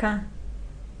חזקה,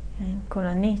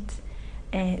 קולנית,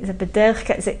 זה בדרך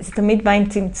כלל, זה תמיד בא עם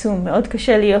צמצום. מאוד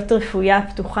קשה להיות רפויה,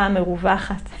 פתוחה,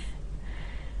 מרווחת,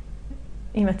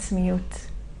 עם עצמיות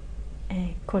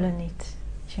קולנית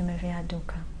שמביאה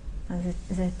דוקה. אז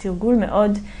זה תרגול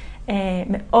מאוד,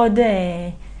 מאוד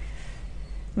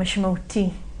משמעותי,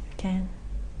 כן?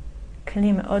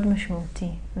 כלי מאוד משמעותי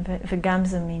וגם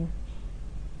זמין.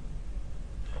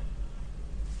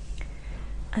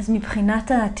 אז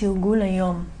מבחינת התרגול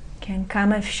היום, כן,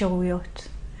 כמה אפשרויות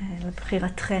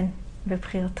לבחירתכן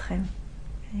ובחירתכם.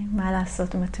 מה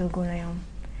לעשות עם התרגול היום?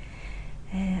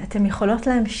 אתם יכולות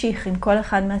להמשיך עם כל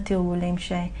אחד מהתרגולים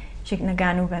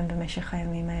שנגענו בהם במשך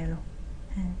הימים האלו.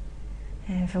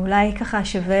 ואולי ככה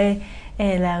שווה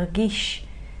להרגיש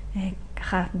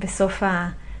ככה בסוף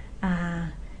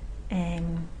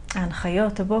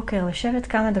ההנחיות הבוקר, לשבת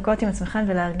כמה דקות עם עצמכם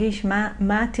ולהרגיש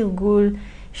מה התרגול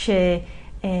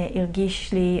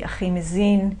שהרגיש לי הכי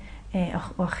מזין,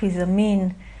 או הכי זמין,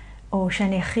 או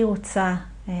שאני הכי רוצה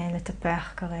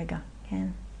לטפח כרגע, כן?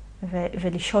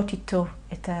 ולשהות איתו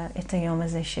את היום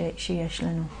הזה שיש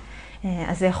לנו.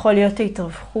 אז זה יכול להיות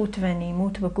ההתרווחות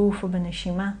והנעימות בגוף או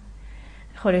בנשימה.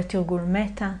 יכול להיות תרגול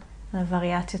מטה,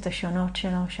 לווריאציות השונות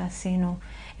שלו שעשינו,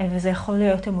 וזה יכול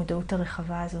להיות המודעות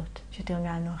הרחבה הזאת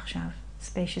שתרגלנו עכשיו,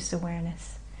 Spacious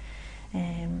awareness.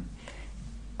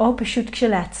 או פשוט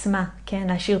כשלעצמה, כן,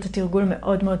 להשאיר את התרגול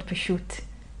מאוד מאוד פשוט.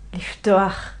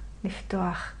 לפתוח,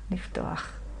 לפתוח,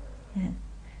 לפתוח. כן.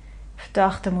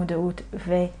 לפתוח את המודעות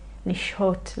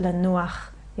ולשהות,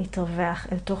 לנוח, להתרווח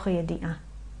אל תוך הידיעה.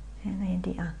 כן,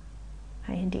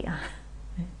 הידיעה.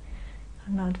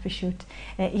 מאוד פשוט.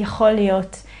 יכול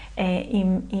להיות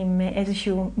עם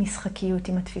איזשהו משחקיות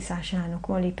עם התפיסה שלנו,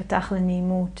 כמו להיפתח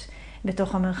לנעימות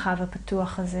בתוך המרחב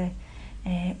הפתוח הזה,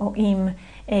 או אם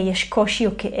יש קושי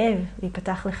או כאב,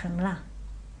 להיפתח לחמלה.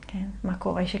 כן? מה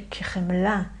קורה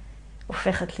כשחמלה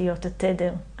הופכת להיות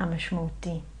התדר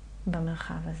המשמעותי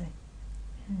במרחב הזה.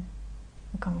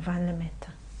 וכמובן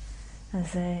למטה.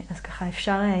 אז ככה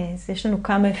אפשר, יש לנו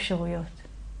כמה אפשרויות.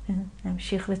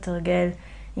 להמשיך לתרגל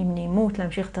עם נעימות,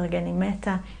 להמשיך לתרגל עם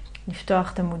מטה,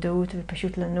 לפתוח את המודעות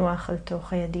ופשוט לנוח על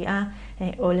תוך הידיעה,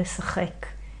 או לשחק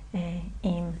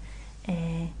עם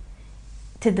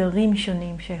תדרים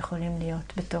שונים שיכולים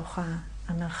להיות בתוך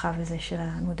המרחב הזה של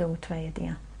המודעות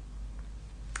והידיעה.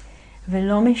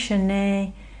 ולא משנה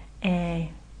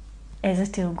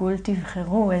איזה תרגול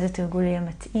תבחרו, איזה תרגול יהיה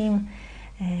מתאים,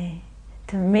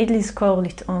 תמיד לזכור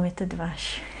לטעום את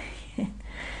הדבש.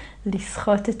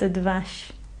 לסחוט את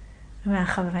הדבש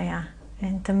מהחוויה.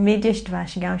 תמיד יש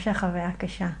דבש, גם שהחוויה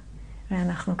קשה.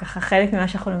 ואנחנו ככה, חלק ממה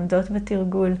שאנחנו לומדות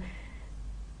בתרגול,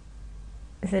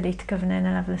 זה להתכוונן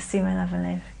עליו, לשים עליו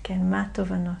הלב. כן, מה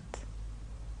התובנות?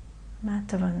 מה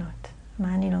התובנות?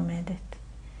 מה אני לומדת?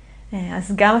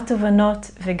 אז גם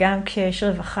התובנות וגם כשיש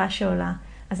רווחה שעולה,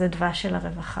 אז הדבש של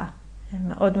הרווחה.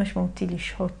 מאוד משמעותי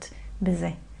לשהות בזה.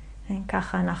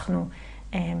 ככה אנחנו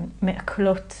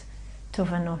מעכלות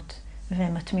תובנות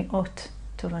ומטמיעות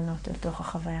תובנות אל תוך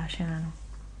החוויה שלנו.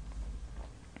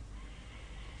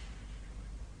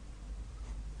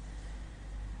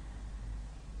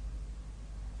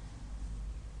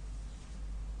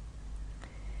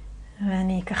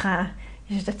 ואני ככה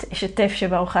אשתף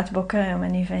שבארוחת בוקר היום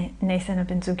אני ונייסן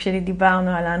הבן זוג שלי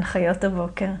דיברנו על ההנחיות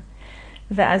הבוקר,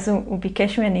 ואז הוא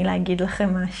ביקש ממני להגיד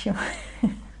לכם משהו.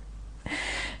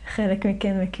 חלק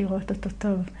מכן מכירות אותו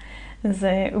טוב. אז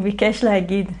הוא ביקש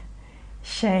להגיד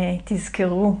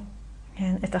שתזכרו,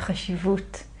 כן, את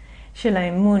החשיבות של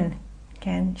האמון,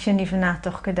 כן, שנבנה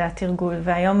תוך כדי התרגול.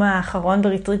 והיום האחרון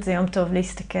בריטריט זה יום טוב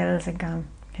להסתכל על זה גם,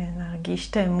 כן, להרגיש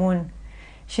את האמון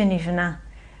שנבנה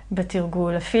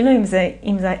בתרגול. אפילו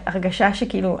אם זה הרגשה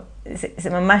שכאילו זה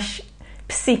ממש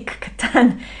פסיק קטן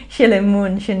של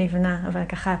אמון שנבנה, אבל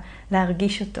ככה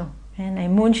להרגיש אותו. כן?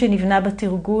 האמון שנבנה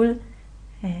בתרגול,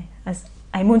 אז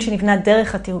האמון שנבנה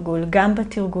דרך התרגול, גם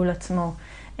בתרגול עצמו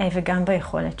וגם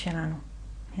ביכולת שלנו.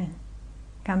 כן.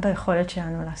 גם ביכולת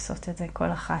שלנו לעשות את זה,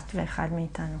 כל אחת ואחד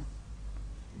מאיתנו.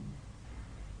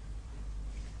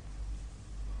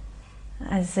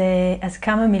 אז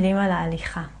כמה מילים על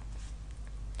ההליכה.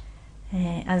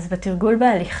 אז בתרגול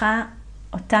בהליכה,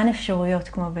 אותן אפשרויות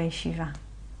כמו בישיבה.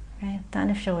 Okay? אותן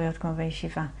אפשרויות כמו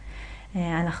בישיבה.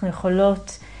 אנחנו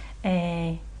יכולות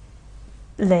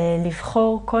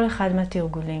לבחור כל אחד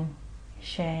מהתרגולים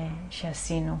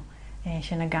שעשינו,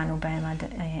 שנגענו בהם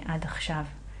עד עכשיו.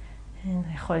 זה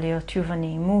יכול להיות שוב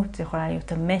הנעימות, זה יכולה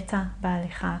להיות המטה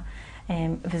בהליכה,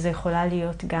 וזה יכולה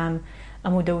להיות גם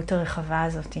המודעות הרחבה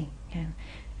הזאת. כן?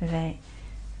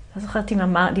 לא זוכרת אם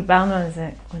דיברנו על זה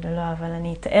או לא, אבל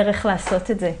אני אתאר איך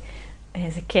לעשות את זה.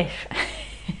 זה כיף.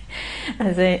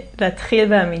 אז להתחיל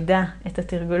בעמידה את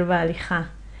התרגול בהליכה,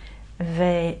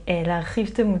 ולהרחיב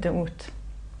את המודעות.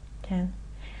 כן?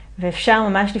 ואפשר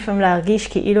ממש לפעמים להרגיש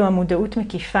כאילו המודעות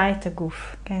מקיפה את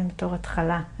הגוף, כן? בתור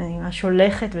התחלה. אני ממש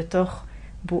הולכת בתוך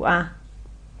בועה,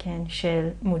 כן? של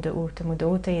מודעות.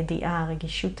 המודעות הידיעה,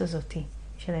 הרגישות הזאת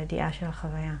של הידיעה של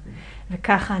החוויה.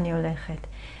 וככה אני הולכת.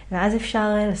 ואז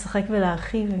אפשר לשחק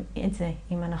ולהרחיב את זה,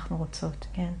 אם אנחנו רוצות,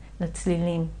 כן?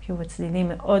 לצלילים. שוב, הצלילים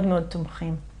מאוד מאוד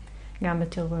תומכים, גם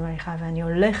בתרגול בהליכה. ואני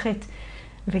הולכת,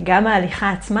 וגם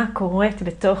ההליכה עצמה קורית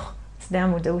בתוך שדה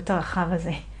המודעות הרחב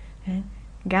הזה. כן?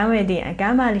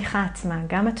 גם ההליכה עצמה,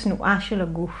 גם התנועה של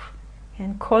הגוף,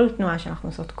 כן? כל תנועה שאנחנו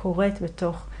עושות קורית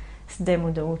בתוך שדה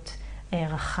מודעות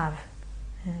רחב.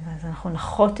 אז אנחנו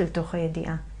נחות אל תוך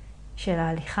הידיעה של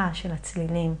ההליכה, של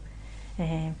הצלילים.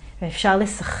 ואפשר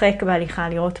לשחק בהליכה,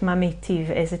 לראות מה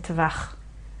מיטיב, איזה טווח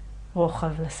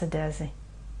רוחב לשדה הזה.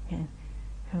 כן?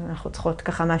 אנחנו צריכות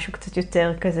ככה משהו קצת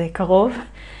יותר כזה קרוב,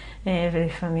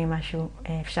 ולפעמים משהו,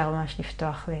 אפשר ממש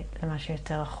לפתוח למשהו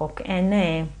יותר רחוק.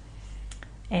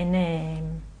 אין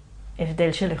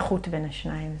הבדל של איכות בין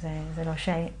השניים, זה לא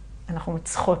שאנחנו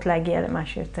צריכות להגיע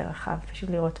למשהו יותר רחב, פשוט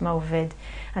לראות מה עובד.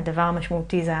 הדבר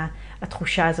המשמעותי זה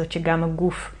התחושה הזאת שגם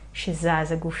הגוף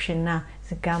שזז, הגוף שנע,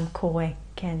 זה גם קורה,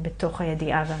 כן, בתוך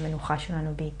הידיעה והמנוחה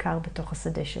שלנו, בעיקר בתוך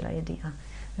השדה של הידיעה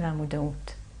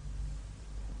והמודעות.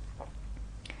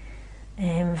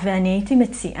 ואני הייתי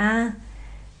מציעה,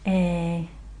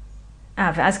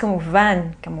 ואז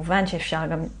כמובן שאפשר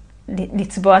גם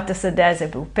לצבוע את השדה הזה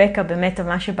באופקה, באמת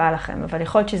מה שבא לכם, אבל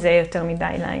יכול להיות שזה יהיה יותר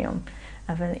מדי להיום.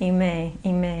 אבל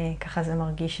אם ככה זה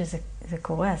מרגיש שזה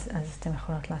קורה, אז אתם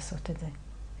יכולות לעשות את זה.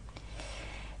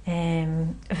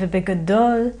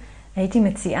 ובגדול, הייתי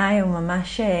מציעה היום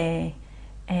ממש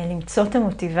למצוא את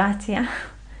המוטיבציה,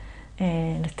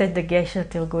 לתת דגש על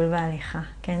תרגול בהליכה,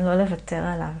 כן? לא לוותר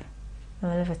עליו.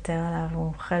 לא לוותר עליו,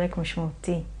 הוא חלק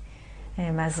משמעותי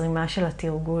מהזרימה של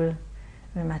התרגול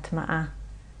ומהטמעה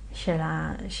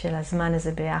של הזמן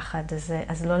הזה ביחד.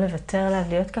 אז לא לוותר עליו,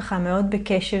 להיות ככה מאוד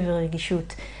בקשב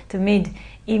ורגישות. תמיד,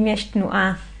 אם יש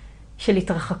תנועה של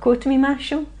התרחקות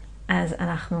ממשהו, אז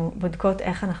אנחנו בודקות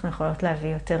איך אנחנו יכולות להביא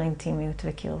יותר אינטימיות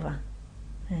וקרבה.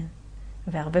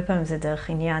 והרבה פעמים זה דרך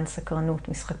עניין, סקרנות,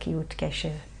 משחקיות, קשב,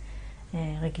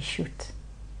 רגישות,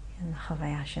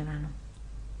 החוויה שלנו.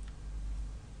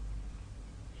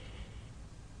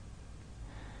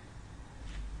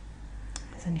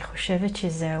 אז אני חושבת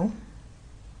שזהו.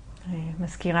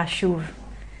 מזכירה שוב,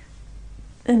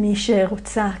 מי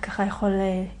שרוצה ככה יכול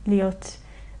להיות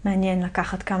מעניין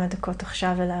לקחת כמה דקות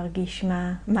עכשיו ולהרגיש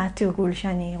מה התרגול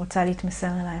שאני רוצה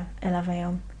להתמסר אליו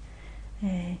היום.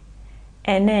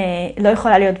 לא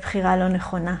יכולה להיות בחירה לא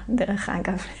נכונה, דרך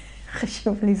אגב,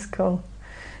 חשוב לזכור.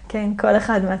 כן, כל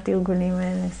אחד מהתרגולים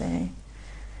האלה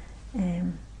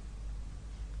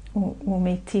הוא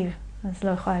מיטיב, אז לא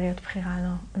יכולה להיות בחירה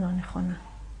לא נכונה.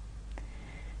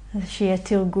 אז שיהיה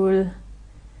תרגול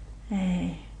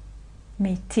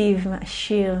מיטיב,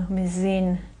 מעשיר,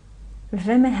 מזין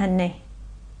ומהנה.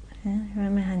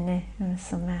 ומהנה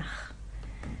ומשמח.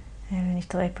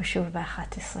 ונתראה פה שוב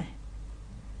ב-11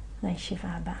 לישיבה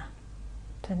הבאה.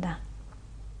 תודה.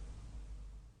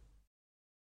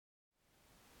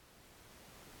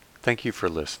 Thank you for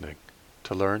listening.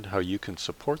 To learn how you can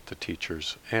support the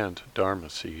teachers and Dharma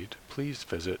Seed, please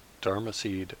visit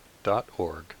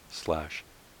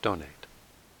dharmaseed.org/donate.